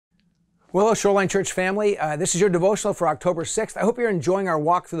Well, hello, Shoreline Church family. This is your devotional for October 6th. I hope you're enjoying our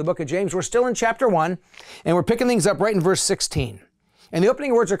walk through the book of James. We're still in chapter 1, and we're picking things up right in verse 16. And the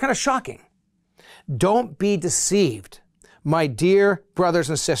opening words are kind of shocking. Don't be deceived, my dear brothers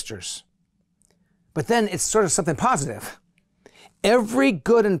and sisters. But then it's sort of something positive. Every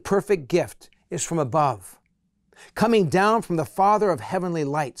good and perfect gift is from above, coming down from the Father of heavenly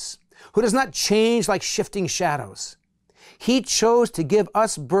lights, who does not change like shifting shadows. He chose to give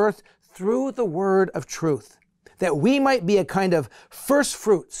us birth through the word of truth, that we might be a kind of first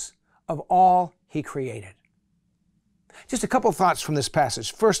fruits of all He created. Just a couple thoughts from this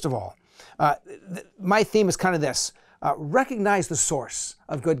passage. First of all, my theme is kind of this. Recognize the source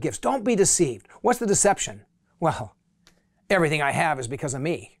of good gifts. Don't be deceived. What's the deception? Well, everything I have is because of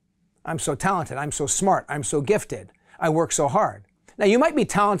me. I'm so talented. I'm so smart. I'm so gifted. I work so hard. Now, you might be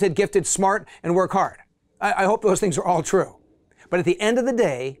talented, gifted, smart, and work hard. I hope those things are all true. But at the end of the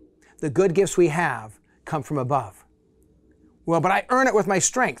day, the good gifts we have come from above. Well, but I earn it with my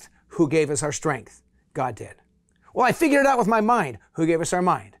strength. Who gave us our strength? God did. Well, I figured it out with my mind. Who gave us our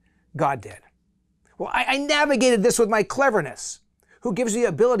mind? God did. Well, I navigated this with my cleverness. Who gives you the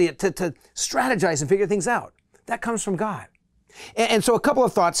ability to strategize and figure things out? That comes from God. And so a couple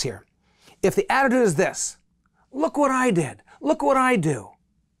of thoughts here. If the attitude is this, look what I did. Look what I do.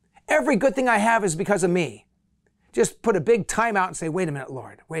 Every good thing I have is because of me. Just put a big time out and say, wait a minute,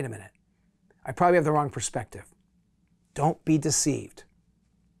 Lord, wait a minute. I probably have the wrong perspective. Don't be deceived.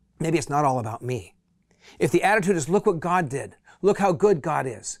 Maybe it's not all about me. If the attitude is, look what God did. Look how good God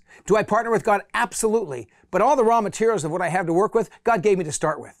is. Do I partner with God? Absolutely. But all the raw materials of what I have to work with, God gave me to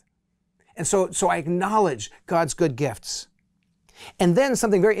start with. And so I acknowledge God's good gifts. And then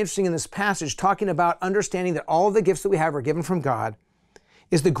something very interesting in this passage, talking about understanding that all of the gifts that we have are given from God,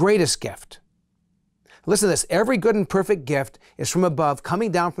 is the greatest gift. Listen to this. Every good and perfect gift is from above, coming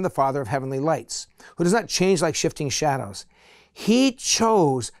down from the Father of heavenly lights, who does not change like shifting shadows. He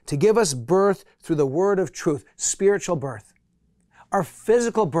chose to give us birth through the word of truth, spiritual birth. Our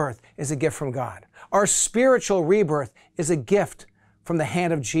physical birth is a gift from God. Our spiritual rebirth is a gift from the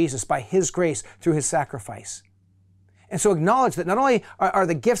hand of Jesus by His grace through His sacrifice. And so acknowledge that not only are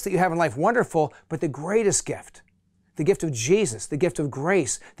the gifts that you have in life wonderful, but the greatest gift, the gift of Jesus, the gift of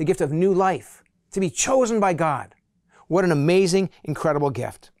grace, the gift of new life, to be chosen by God. What an amazing, incredible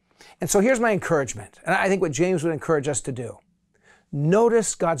gift. And so here's my encouragement, and I think what James would encourage us to do.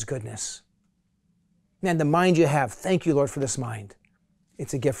 Notice God's goodness. Man, the mind you have, thank you, Lord, for this mind.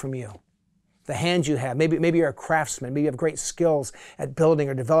 It's a gift from you. The hands you have, maybe you're a craftsman, maybe you have great skills at building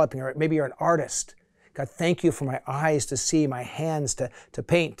or developing, or maybe you're an artist. God, thank you for my eyes to see, my hands to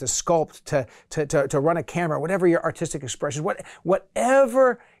paint, to sculpt, to run a camera, whatever your artistic expression,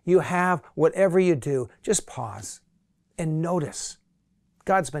 whatever you have, whatever you do, just pause and notice.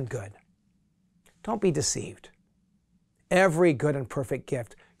 God's been good. Don't be deceived. Every good and perfect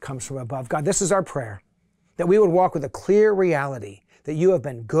gift comes from above. God, this is our prayer, that we would walk with a clear reality that you have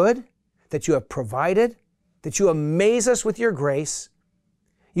been good, that you have provided, that you amaze us with your grace,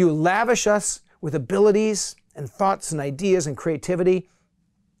 you lavish us with abilities and thoughts and ideas and creativity.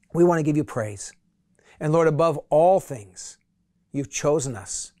 We want to give you praise. And Lord, above all things, you've chosen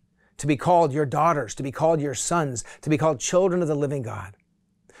us to be called your daughters, to be called your sons, to be called children of the living God.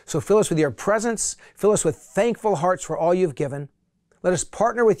 So fill us with your presence, fill us with thankful hearts for all you've given. Let us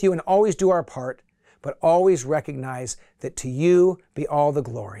partner with you and always do our part, but always recognize that to you be all the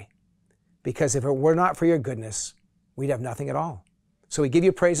glory. Because if it were not for your goodness, we'd have nothing at all. So we give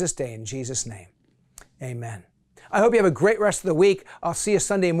you praise this day in Jesus' name. Amen. I hope you have a great rest of the week. I'll see you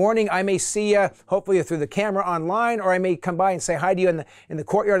Sunday morning. I may see you, hopefully through the camera online, or I may come by and say hi to you in the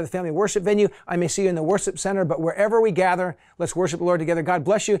courtyard of the family worship venue. I may see you in the worship center, but wherever we gather, let's worship the Lord together. God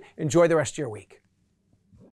bless you. Enjoy the rest of your week.